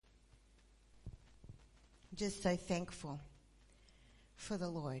just so thankful for the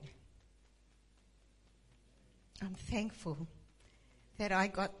Lord. I'm thankful that I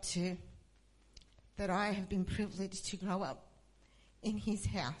have been privileged to grow up in his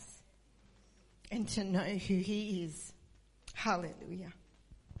house and to know who he is. Hallelujah.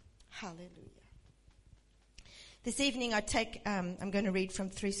 Hallelujah. This evening I'm going to read from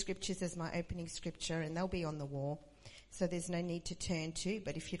 3 scriptures as my opening scripture, and they'll be on the wall, so there's no need to turn to,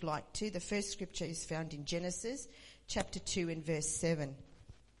 but if you'd like to, the first scripture is found in Genesis chapter 2 and verse 7.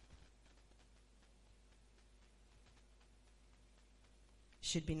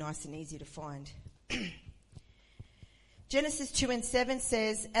 Should be nice and easy to find. Genesis 2 and 7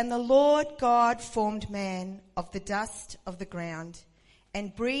 says, "And the Lord God formed man of the dust of the ground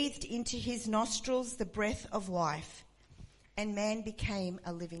and breathed into his nostrils the breath of life, and man became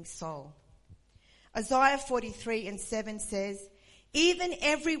a living soul." Isaiah 43 and 7 says, "Even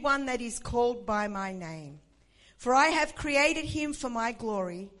everyone that is called by my name, for I have created him for my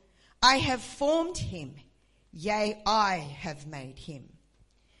glory, I have formed him, yea, I have made him."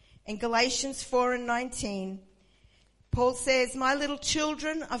 In Galatians 4 and 19, Paul says, "My little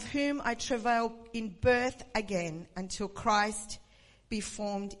children, of whom I travail in birth again until Christ be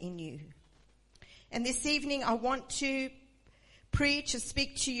formed in you." And this evening I want to preach or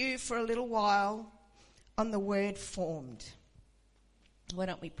speak to you for a little while on the word formed. Why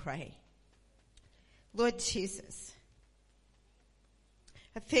don't we pray? Lord Jesus,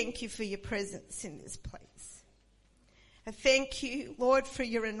 I thank you for your presence in this place. I thank you, Lord, for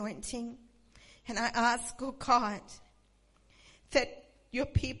your anointing. And I ask, oh God, that your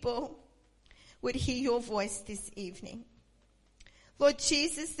people would hear your voice this evening. Lord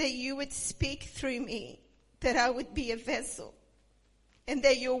Jesus, that you would speak through me, that I would be a vessel, and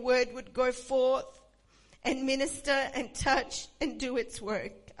that your word would go forth and minister and touch and do its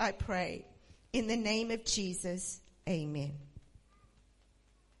work, I pray. In the name of Jesus, amen.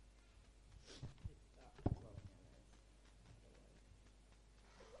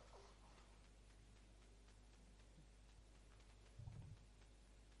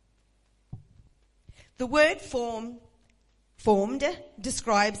 The word formed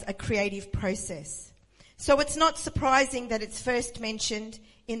describes a creative process. So it's not surprising that it's first mentioned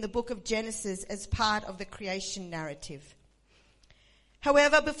in the book of Genesis as part of the creation narrative.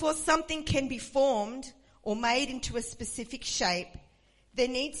 However, before something can be formed or made into a specific shape, there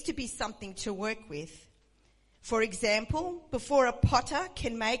needs to be something to work with. For example, before a potter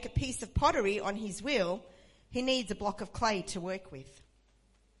can make a piece of pottery on his wheel, he needs a block of clay to work with.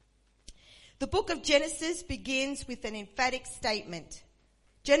 The book of Genesis begins with an emphatic statement.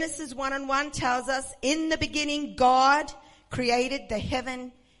 Genesis 1 and 1 tells us, "In the beginning, God created the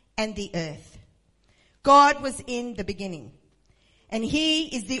heaven and the earth." God was in the beginning, and he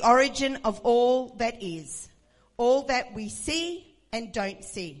is the origin of all that is, all that we see and don't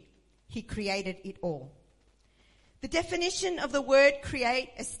see. He created it all. The definition of the word create,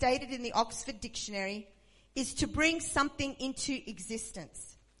 as stated in the Oxford Dictionary, is to bring something into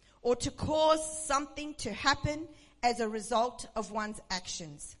existence, or to cause something to happen as a result of one's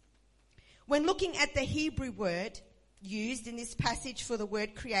actions. When looking at the Hebrew word used in this passage for the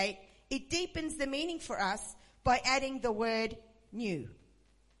word create, it deepens the meaning for us by adding the word new.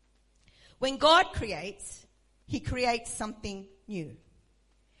 When God creates, he creates something new.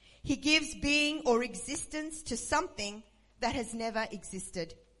 He gives being or existence to something that has never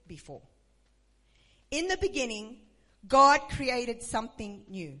existed before. In the beginning, God created something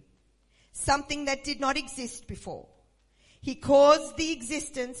new, something that did not exist before. He caused the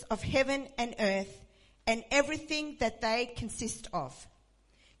existence of heaven and earth and everything that they consist of.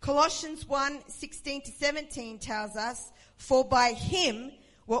 Colossians 1:16-17 tells us, "For by him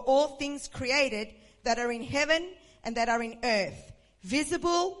were all things created that are in heaven and that are in earth,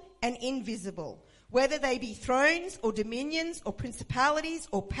 visible and invisible, whether they be thrones or dominions or principalities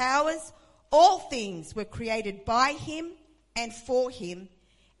or powers, all things were created by him and for him,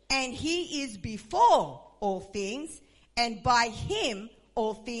 and he is before all things, and by him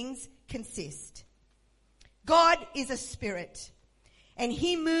all things consist." God is a spirit, and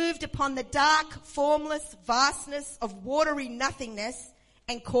he moved upon the dark, formless vastness of watery nothingness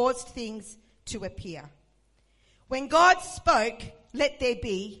and caused things to appear. When God spoke, "Let there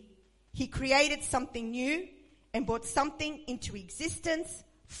be," he created something new and brought something into existence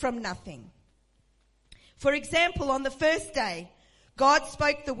from nothing. For example, on the first day, God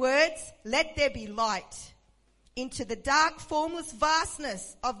spoke the words, "Let there be light," into the dark, formless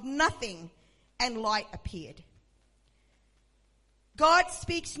vastness of nothing, and light appeared. God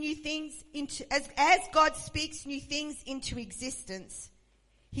speaks new things as God speaks new things into existence,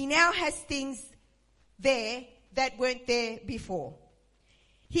 he now has things there that weren't there before.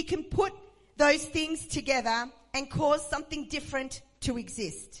 He can put those things together and cause something different to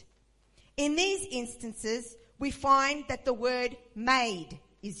exist. In these instances, we find that the word made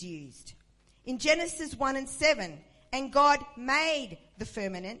is used. In Genesis 1 and 7, and God made the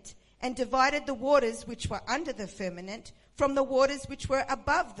firmament and divided the waters which were under the firmament from the waters which were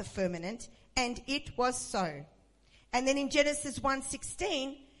above the firmament, and it was so. And then in Genesis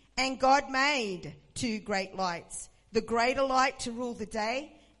 1:16, and God made two great lights, the greater light to rule the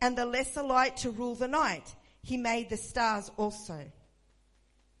day and the lesser light to rule the night. He made the stars also.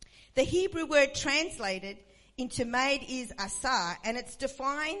 The Hebrew word translated into made is asar, and it's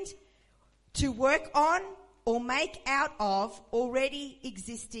defined to work on or make out of already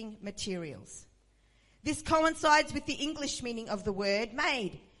existing materials. This coincides with the English meaning of the word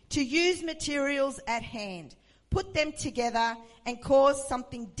made, to use materials at hand, put them together and cause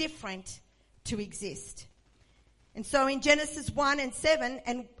something different to exist. And so in Genesis 1 and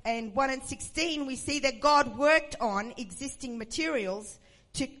 7 and 1 and 16, we see that God worked on existing materials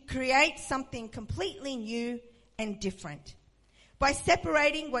to create something completely new and different. By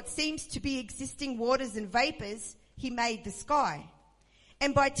separating what seems to be existing waters and vapors, he made the sky.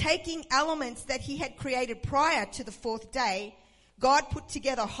 And by taking elements that he had created prior to the fourth day, God put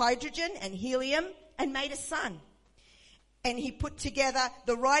together hydrogen and helium and made a sun. And he put together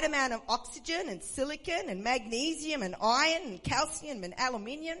the right amount of oxygen and silicon and magnesium and iron and calcium and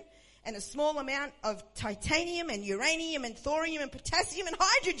aluminium and a small amount of titanium and uranium and thorium and potassium and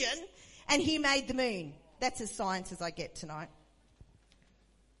hydrogen, and he made the moon. That's as science as I get tonight.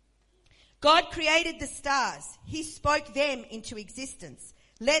 God created the stars. He spoke them into existence.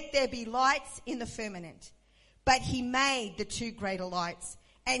 Let there be lights in the firmament. But he made the two greater lights,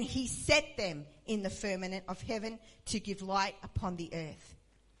 and he set them in the firmament of heaven to give light upon the earth.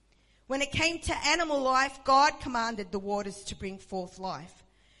 When it came to animal life, God commanded the waters to bring forth life.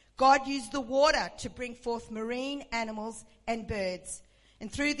 God used the water to bring forth marine animals and birds.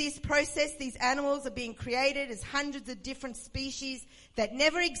 And through this process, these animals are being created as hundreds of different species that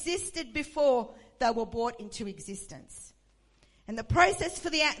never existed before they were brought into existence. And the process for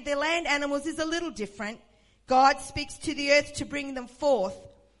the land animals is a little different. God speaks to the earth to bring them forth,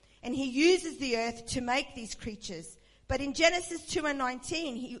 and he uses the earth to make these creatures. But in Genesis 2 and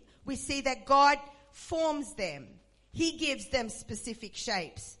 19, we see that God forms them. He gives them specific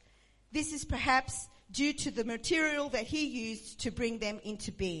shapes. This is perhaps due to the material that he used to bring them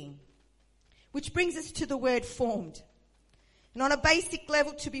into being. Which brings us to the word formed. And on a basic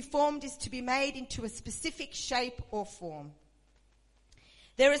level, to be formed is to be made into a specific shape or form.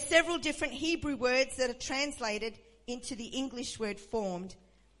 There are several different Hebrew words that are translated into the English word formed,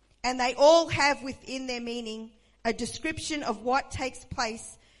 and they all have within their meaning a description of what takes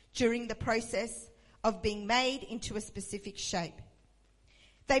place during the process of being made into a specific shape.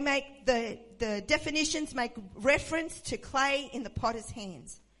 They make the definitions make reference to clay in the potter's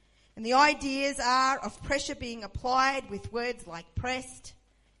hands. And the ideas are of pressure being applied with words like pressed,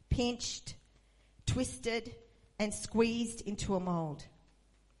 pinched, twisted, and squeezed into a mold.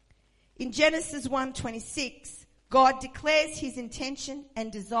 In Genesis 1:26, God declares his intention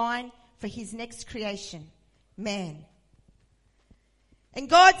and design for his next creation, man. And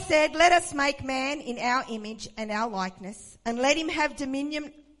God said, let us make man in our image and our likeness, and let him have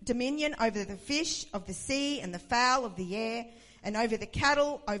dominion over the fish of the sea and the fowl of the air, and over the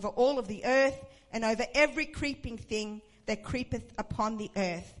cattle, over all of the earth, and over every creeping thing that creepeth upon the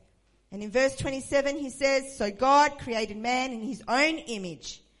earth. And in verse 27 he says, so God created man in his own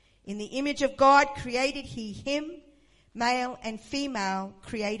image. In the image of God created he him, male and female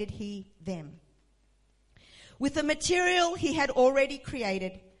created he them. With the material he had already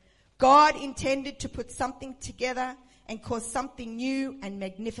created, God intended to put something together and cause something new and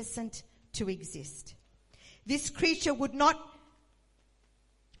magnificent to exist. This creature would not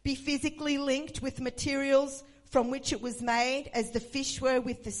be physically linked with materials from which it was made, as the fish were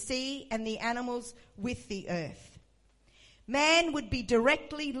with the sea and the animals with the earth. Man would be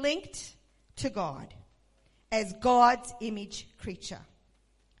directly linked to God as God's image creature.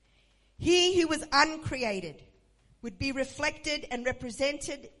 He who was uncreated would be reflected and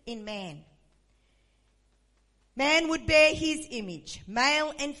represented in man. Man would bear his image,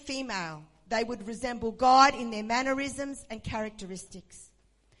 male and female. They would resemble God in their mannerisms and characteristics.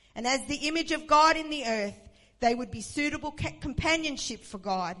 And as the image of God in the earth, they would be suitable companionship for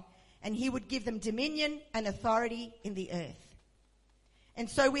God, and he would give them dominion and authority in the earth. And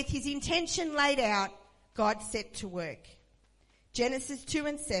so with his intention laid out, God set to work. Genesis 2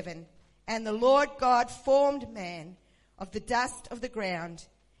 and 7, and the Lord God formed man of the dust of the ground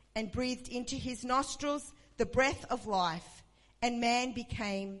and breathed into his nostrils the breath of life, and man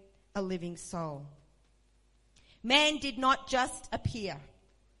became a living soul. Man did not just appear,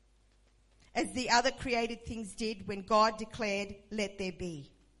 as the other created things did when God declared, "Let there be."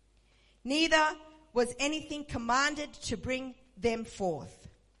 Neither was anything commanded to bring them forth.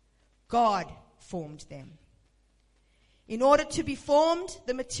 God formed them. In order to be formed,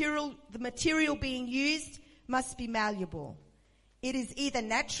 the material being used must be malleable. It is either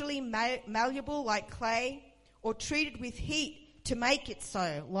naturally malleable like clay, or treated with heat to make it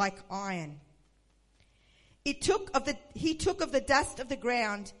so, like iron. He took of the dust of the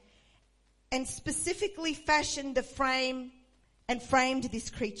ground and specifically fashioned the frame and framed this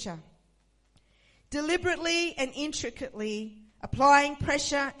creature. Deliberately and intricately applying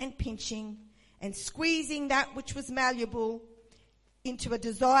pressure and pinching and squeezing that which was malleable into a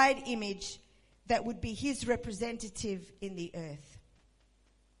desired image that would be his representative in the earth.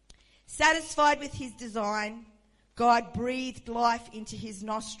 Satisfied with his design, God breathed life into his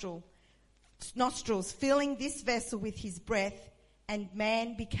nostrils, filling this vessel with his breath, and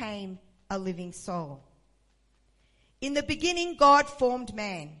man became a living soul. In the beginning, God formed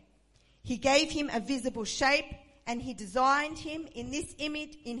man. He gave him a visible shape, and he designed him in his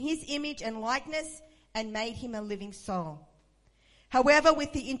image and likeness, and made him a living soul. However,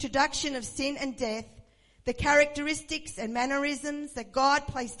 with the introduction of sin and death, the characteristics and mannerisms that God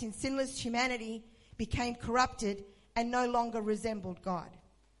placed in sinless humanity became corrupted and no longer resembled God.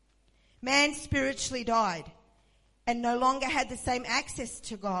 Man spiritually died and no longer had the same access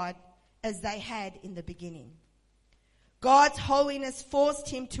to God as they had in the beginning. God's holiness forced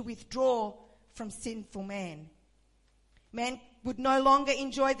him to withdraw from sinful man. Man would no longer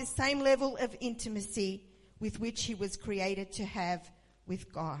enjoy the same level of intimacy with which he was created to have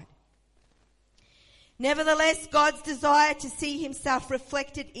with God. Nevertheless, God's desire to see himself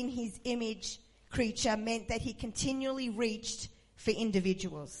reflected in his image creature meant that he continually reached for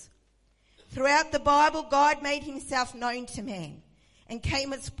individuals. Throughout the Bible, God made himself known to man and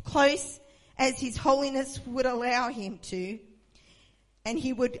came as close as his holiness would allow him to. And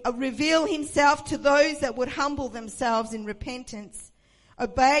he would reveal himself to those that would humble themselves in repentance,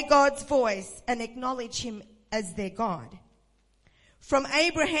 obey God's voice, and acknowledge him as their God. From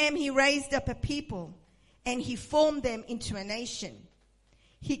Abraham, he raised up a people, and he formed them into a nation.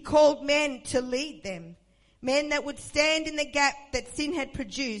 He called men to lead them, men that would stand in the gap that sin had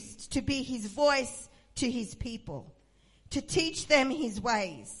produced, to be his voice to his people, to teach them his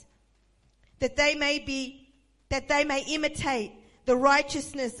ways, that they may imitate the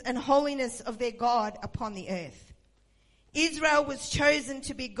righteousness and holiness of their God upon the earth. Israel was chosen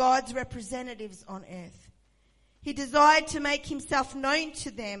to be God's representatives on earth. He desired to make himself known to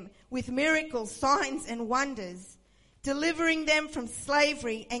them with miracles, signs, and wonders, delivering them from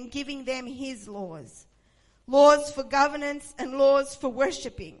slavery and giving them his laws for governance and laws for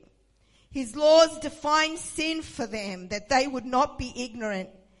worshipping. His laws defined sin for them, that they would not be ignorant,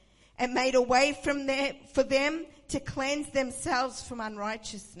 and made a way for them to cleanse themselves from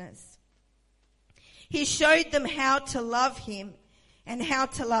unrighteousness. He showed them how to love him and how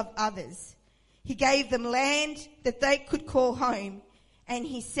to love others. He gave them land that they could call home, and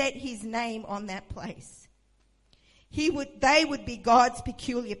he set his name on that place. They would be God's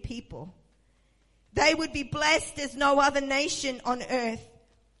peculiar people. They would be blessed as no other nation on earth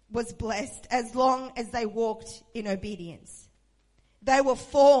was blessed, as long as they walked in obedience. They were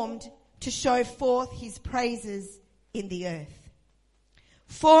formed to show forth his praises in the earth.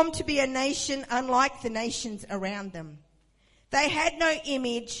 Formed to be a nation unlike the nations around them. They had no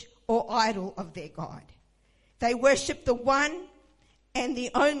image or idol of their God. They worshipped the one and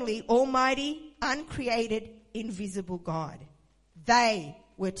the only almighty, uncreated, invisible God. They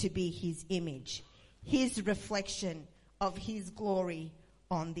were to be his image, his reflection of his glory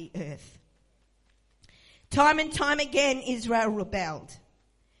on the earth. Time and time again, Israel rebelled.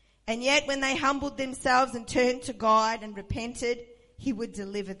 And yet when they humbled themselves and turned to God and repented, he would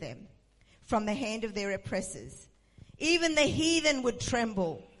deliver them from the hand of their oppressors. Even the heathen would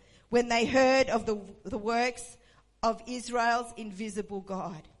tremble when they heard of the works of Israel's invisible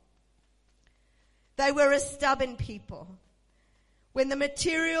God. They were a stubborn people. When the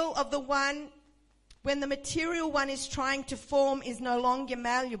material one is trying to form is no longer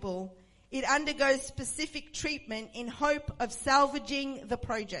malleable, it undergoes specific treatment in hope of salvaging the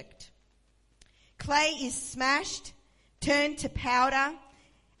project. Clay is smashed, turned to powder,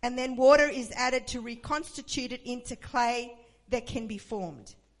 and then water is added to reconstitute it into clay that can be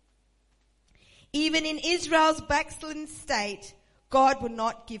formed. Even in Israel's backslidden state, God would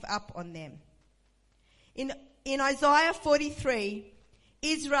not give up on them. In Isaiah 43,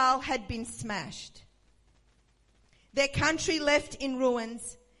 Israel had been smashed, their country left in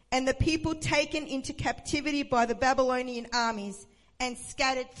ruins, and the people taken into captivity by the Babylonian armies and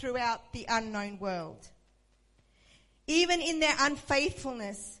scattered throughout the unknown world. Even in their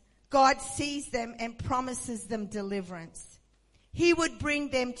unfaithfulness, God sees them and promises them deliverance. He would bring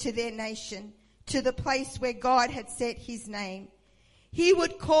them to their nation, to the place where God had set his name. He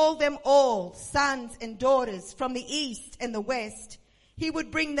would call them all sons and daughters from the east and the west. He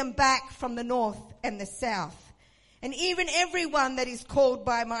would bring them back from the north and the south. And even everyone that is called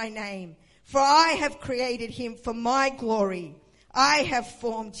by my name, for I have created him for my glory. I have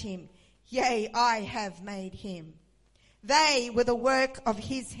formed him. Yea, I have made him. They were the work of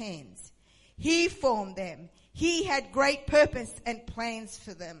his hands. He formed them. He had great purpose and plans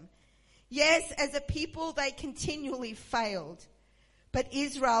for them. Yes, as a people they continually failed, but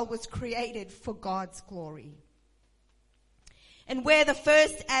Israel was created for God's glory. And where the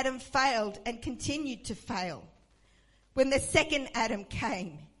first Adam failed and continued to fail, when the second Adam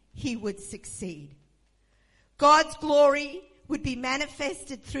came, he would succeed. God's glory would be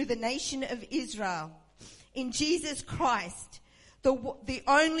manifested through the nation of Israel in Jesus Christ, the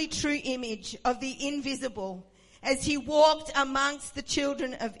only true image of the invisible, as he walked amongst the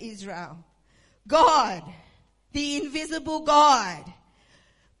children of Israel. God, the invisible God,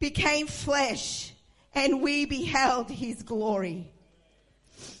 became flesh, and we beheld his glory.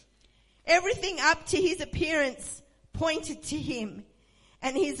 Everything up to his appearance pointed to him,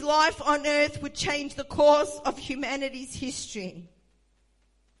 and his life on earth would change the course of humanity's history.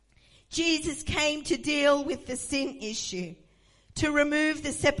 Jesus came to deal with the sin issue, to remove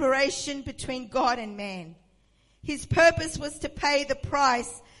the separation between God and man. His purpose was to pay the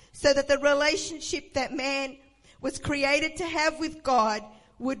price so that the relationship that man was created to have with God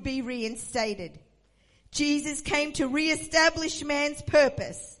would be reinstated. Jesus came to reestablish man's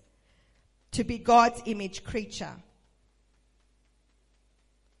purpose to be God's image creature.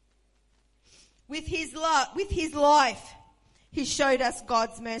 With his life, he showed us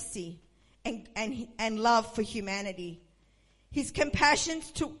God's mercy and love for humanity. His compassion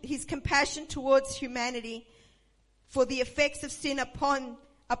towards humanity for the effects of sin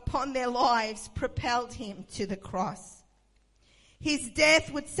upon their lives propelled him to the cross. His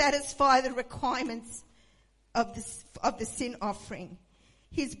death would satisfy the requirements of the sin offering.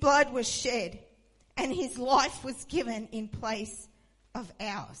 His blood was shed, and his life was given in place of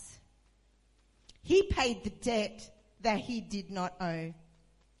ours. He paid the debt that he did not owe.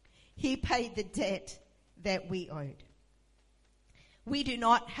 He paid the debt that we owed. We do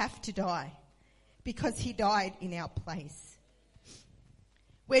not have to die because he died in our place.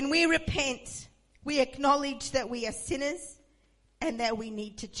 When we repent, we acknowledge that we are sinners and that we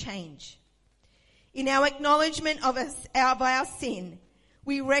need to change. In our acknowledgement of our sin,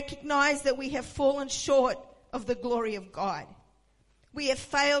 we recognize that we have fallen short of the glory of God. We have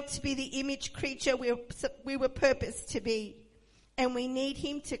failed to be the image creature we were purposed to be, and we need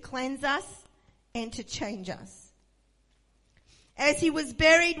him to cleanse us and to change us. As he was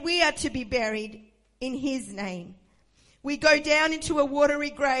buried, we are to be buried in his name. We go down into a watery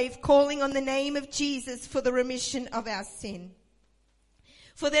grave, calling on the name of Jesus for the remission of our sin.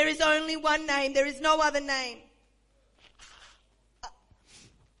 For there is only one name, there is no other name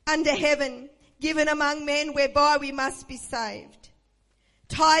under heaven given among men whereby we must be saved.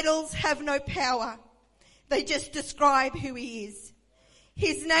 Titles have no power. They just describe who he is.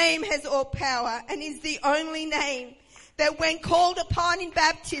 His name has all power and is the only name that when called upon in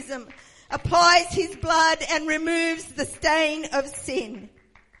baptism applies his blood and removes the stain of sin.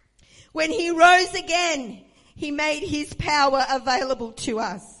 When he rose again, he made his power available to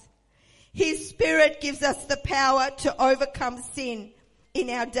us. His Spirit gives us the power to overcome sin in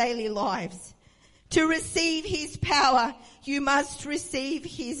our daily lives. To receive his power, you must receive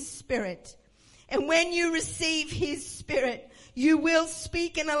his Spirit. And when you receive his Spirit, you will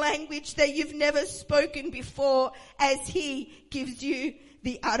speak in a language that you've never spoken before as he gives you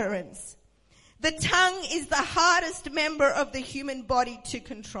the utterance. The tongue is the hardest member of the human body to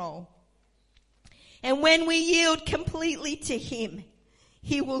control. And when we yield completely to him,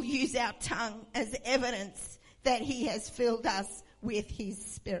 he will use our tongue as evidence that he has filled us with his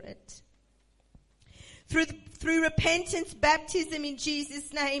Spirit. Through repentance, baptism in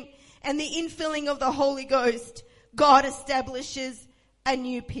Jesus' name, and the infilling of the Holy Ghost, God establishes a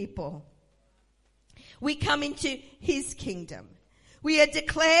new people. We come into his kingdom. We are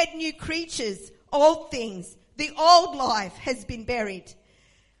declared new creatures, old things. The old life has been buried.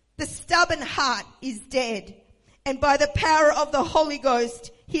 The stubborn heart is dead. And by the power of the Holy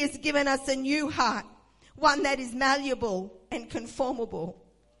Ghost, he has given us a new heart, one that is malleable and conformable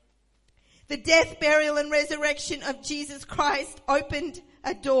The death, burial, and resurrection of Jesus Christ opened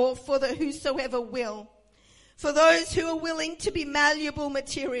a door for the whosoever will, for those who are willing to be malleable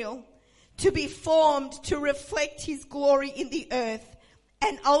material, to be formed to reflect his glory in the earth,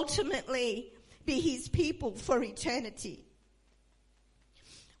 and ultimately be his people for eternity.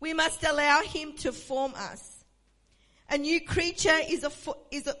 We must allow him to form us. A new creature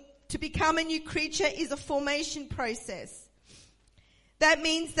to become a new creature is a formation process. That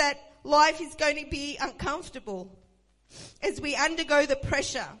means that life is going to be uncomfortable as we undergo the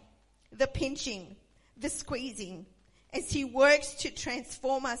pressure, the pinching, the squeezing, as he works to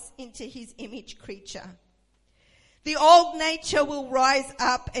transform us into his image creature. The old nature will rise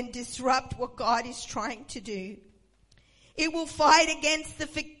up and disrupt what God is trying to do. It will fight against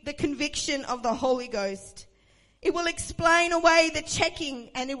the conviction of the Holy Ghost. It will explain away the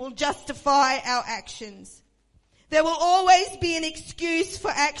checking, and it will justify our actions. There will always be an excuse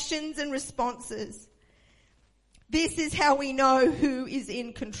for actions and responses. This is how we know who is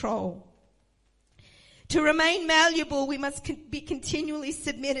in control. To remain malleable, we must be continually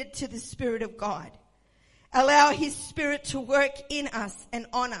submitted to the Spirit of God. Allow his Spirit to work in us and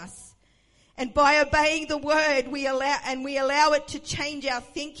on us. And by obeying the word, we allow it to change our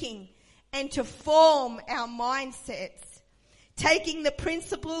thinking and to form our mindsets. Taking the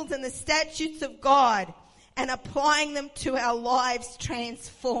principles and the statutes of God and applying them to our lives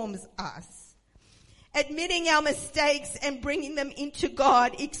transforms us. Admitting our mistakes and bringing them into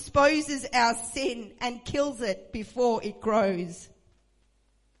God exposes our sin and kills it before it grows.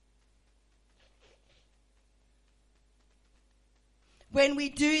 When we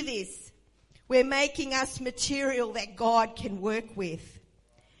do this, we're making us material that God can work with.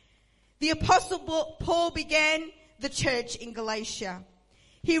 The Apostle Paul began the church in Galatia.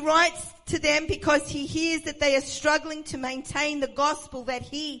 He writes to them because he hears that they are struggling to maintain the gospel that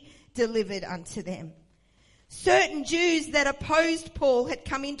he delivered unto them. Certain Jews that opposed Paul had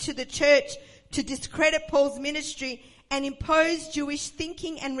come into the church to discredit Paul's ministry and impose Jewish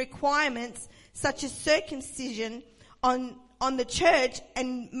thinking and requirements such as circumcision on the church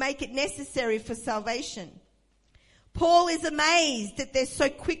and make it necessary for salvation. Paul is amazed that they're so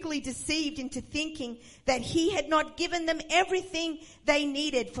quickly deceived into thinking that he had not given them everything they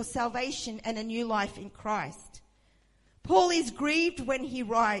needed for salvation and a new life in Christ. Paul is grieved when he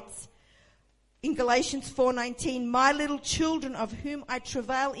writes in Galatians 4:19, "My little children, of whom I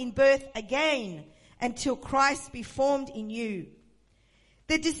travail in birth again until Christ be formed in you."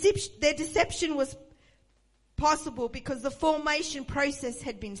 Their deception was possible because the formation process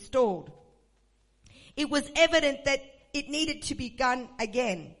had been stalled. It was evident that it needed to be begun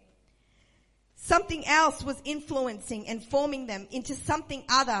again. Something else was influencing and forming them into something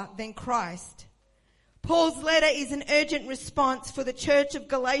other than Christ. Paul's letter is an urgent response for the church of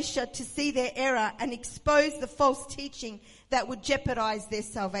Galatia to see their error and expose the false teaching that would jeopardize their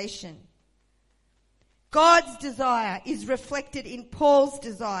salvation. God's desire is reflected in Paul's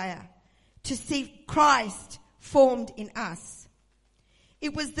desire to see Christ formed in us.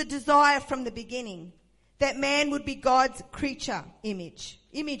 It was the desire from the beginning that man would be God's creature, image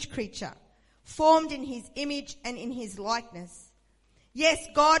creature, formed in his image and in his likeness. Yes,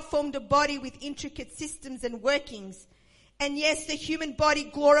 God formed a body with intricate systems and workings. And yes, the human body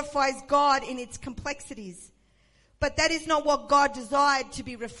glorifies God in its complexities. But that is not what God desired to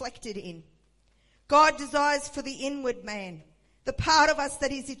be reflected in. God desires for the inward man, the part of us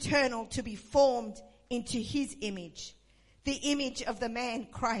that is eternal, to be formed into his image, the image of the man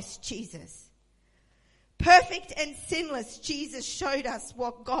Christ Jesus. Perfect and sinless, Jesus showed us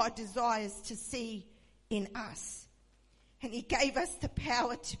what God desires to see in us. And he gave us the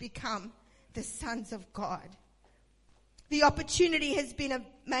power to become the sons of God. The opportunity has been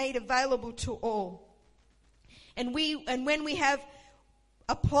made available to all. And when we have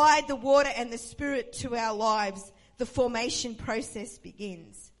applied the water and the Spirit to our lives, the formation process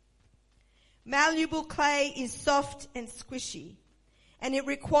begins. Malleable clay is soft and squishy, and it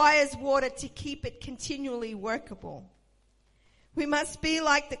requires water to keep it continually workable. We must be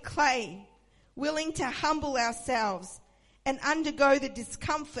like the clay, willing to humble ourselves and undergo the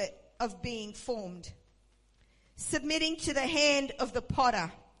discomfort of being formed, submitting to the hand of the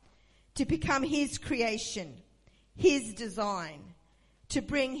potter to become his creation, his design, to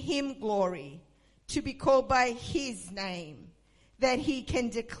bring him glory, to be called by his name, that he can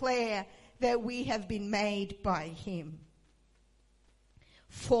declare that we have been made by him.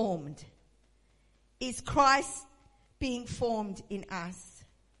 Formed. Is Christ being formed in us?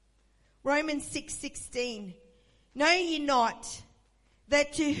 Romans 6:16. Know ye not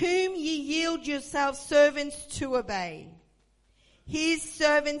that to whom ye yield yourselves servants to obey, His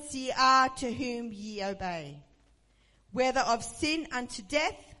servants ye are to whom ye obey, whether of sin unto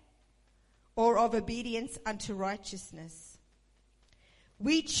death or of obedience unto righteousness.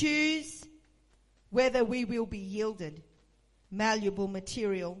 We choose whether we will be yielded, malleable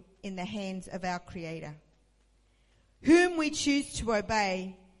material in the hands of our Creator. Whom we choose to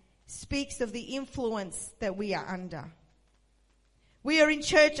obey speaks of the influence that we are under. We are in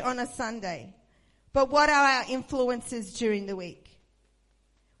church on a Sunday, but what are our influences during the week?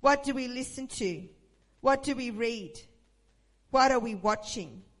 What do we listen to? What do we read? What are we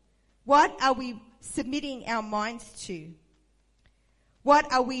watching? What are we submitting our minds to?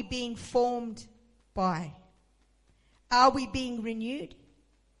 What are we being formed by? Are we being renewed?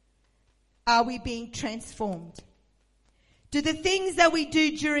 Are we being transformed? Do the things that we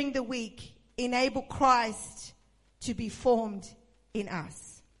do during the week enable Christ to be formed in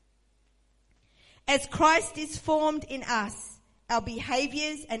us? As Christ is formed in us, our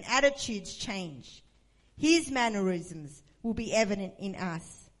behaviors and attitudes change. His mannerisms will be evident in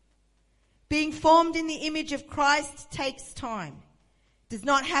us. Being formed in the image of Christ takes time. Does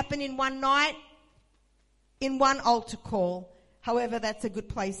not happen in one night, in one altar call. However, that's a good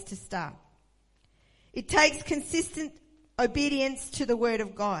place to start. It takes consistent obedience to the Word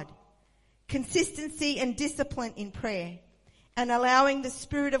of God, consistency and discipline in prayer, and allowing the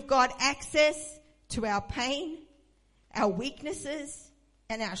Spirit of God access to our pain, our weaknesses,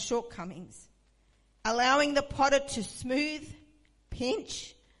 and our shortcomings. Allowing the potter to smooth,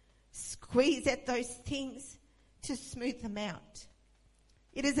 pinch, squeeze at those things to smooth them out.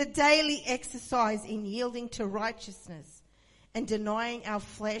 It is a daily exercise in yielding to righteousness and denying our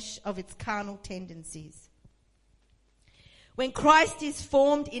flesh of its carnal tendencies. When Christ is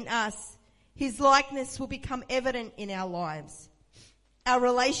formed in us, his likeness will become evident in our lives. Our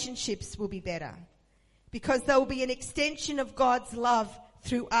relationships will be better because there will be an extension of God's love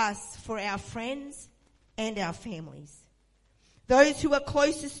through us for our friends and our families. Those who are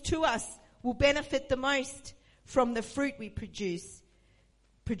closest to us will benefit the most from the fruit we produce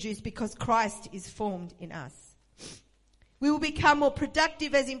because Christ is formed in us. We will become more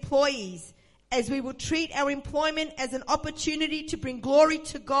productive as employees as we will treat our employment as an opportunity to bring glory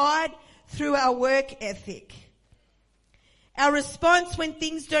to God through our work ethic. Our response when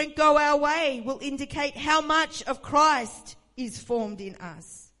things don't go our way will indicate how much of Christ is formed in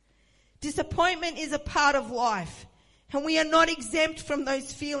us. Disappointment is a part of life, and we are not exempt from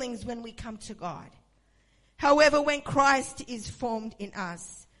those feelings when we come to God. However, when Christ is formed in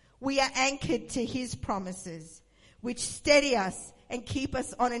us, we are anchored to his promises, which steady us and keep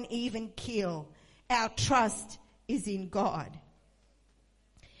us on an even keel. Our trust is in God.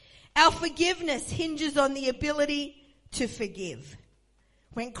 Our forgiveness hinges on the ability to forgive.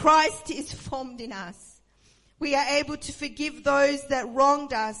 When Christ is formed in us, we are able to forgive those that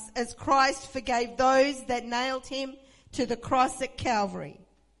wronged us as Christ forgave those that nailed him to the cross at Calvary.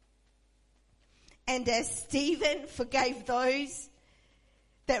 And as Stephen forgave those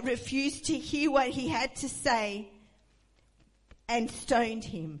that refused to hear what he had to say and stoned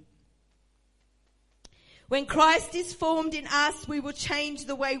him. When Christ is formed in us, we will change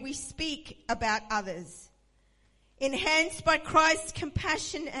the way we speak about others. Enhanced by Christ's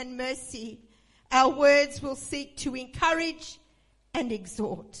compassion and mercy, our words will seek to encourage and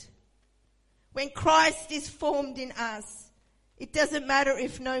exhort. When Christ is formed in us, it doesn't matter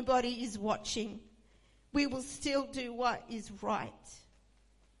if nobody is watching. We will still do what is right.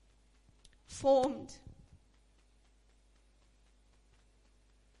 Formed.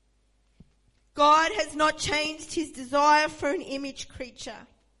 God has not changed his desire for an image creature.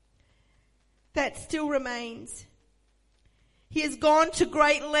 That still remains. He has gone to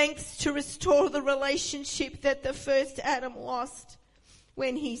great lengths to restore the relationship that the first Adam lost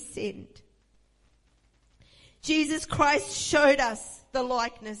when he sinned. Jesus Christ showed us the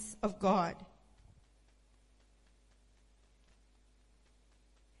likeness of God.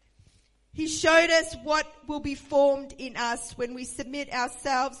 He showed us what will be formed in us when we submit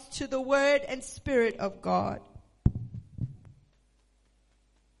ourselves to the Word and Spirit of God.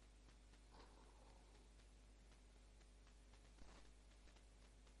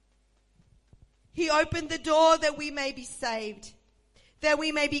 He opened the door that we may be saved, that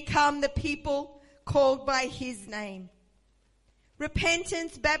we may become the people called by his name.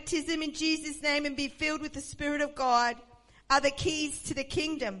 Repentance, baptism in Jesus' name, and be filled with the Spirit of God are the keys to the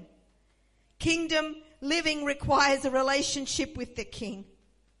kingdom. Kingdom living requires a relationship with the King.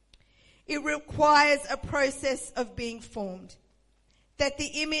 It requires a process of being formed, that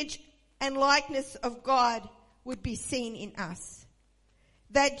the image and likeness of God would be seen in us,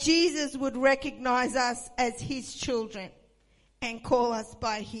 that Jesus would recognize us as his children and call us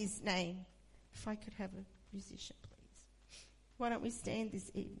by his name. If I could have a musician, please. Why don't we stand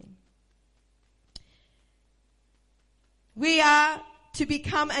this evening? We are to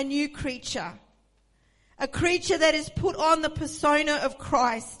become a new creature. A creature that has put on the persona of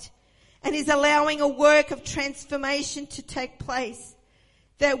Christ and is allowing a work of transformation to take place,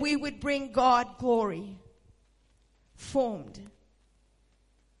 that we would bring God glory. Formed.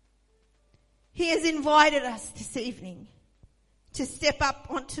 He has invited us this evening to step up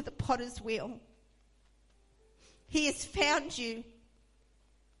onto the potter's wheel. He has found you.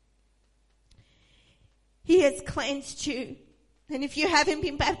 He has cleansed you. And if you haven't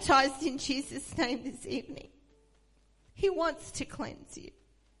been baptized in Jesus' name this evening, he wants to cleanse you.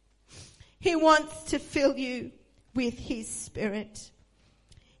 He wants to fill you with his Spirit.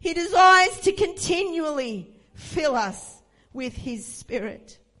 He desires to continually fill us with his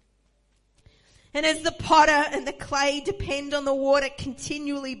Spirit. And as the potter and the clay depend on the water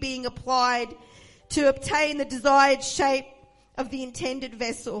continually being applied to obtain the desired shape of the intended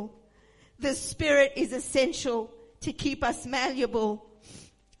vessel, the Spirit is essential to keep us malleable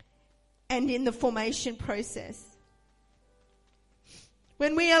and in the formation process.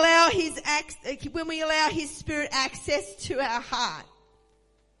 When we allow his Spirit access to our heart,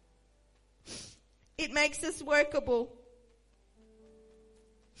 it makes us workable.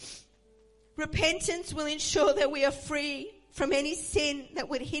 Repentance will ensure that we are free from any sin that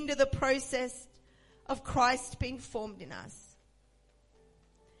would hinder the process of Christ being formed in us.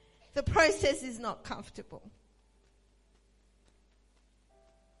 The process is not comfortable,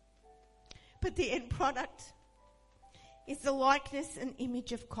 but the end product is the likeness and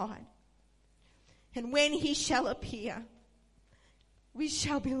image of God. And when he shall appear, we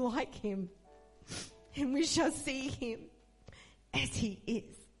shall be like him, and we shall see him as he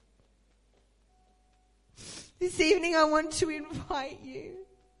is. This evening I want to invite you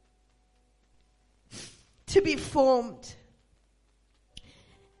to be formed,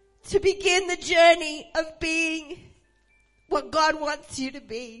 to begin the journey of being what God wants you to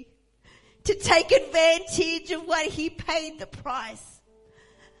be, to take advantage of what he paid the price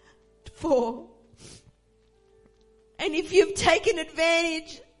for. And if you've taken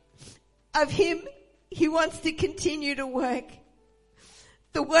advantage of him, he wants to continue to work.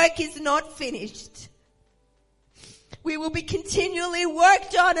 The work is not finished. We will be continually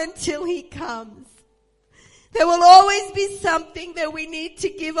worked on until he comes. There will always be something that we need to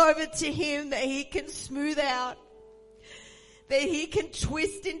give over to him that he can smooth out, that he can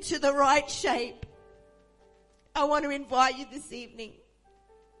twist into the right shape. I want to invite you this evening.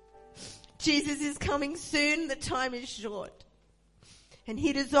 Jesus is coming soon. The time is short. And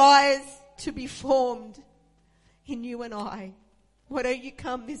he desires to be formed in you and I. Why don't you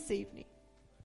come this evening?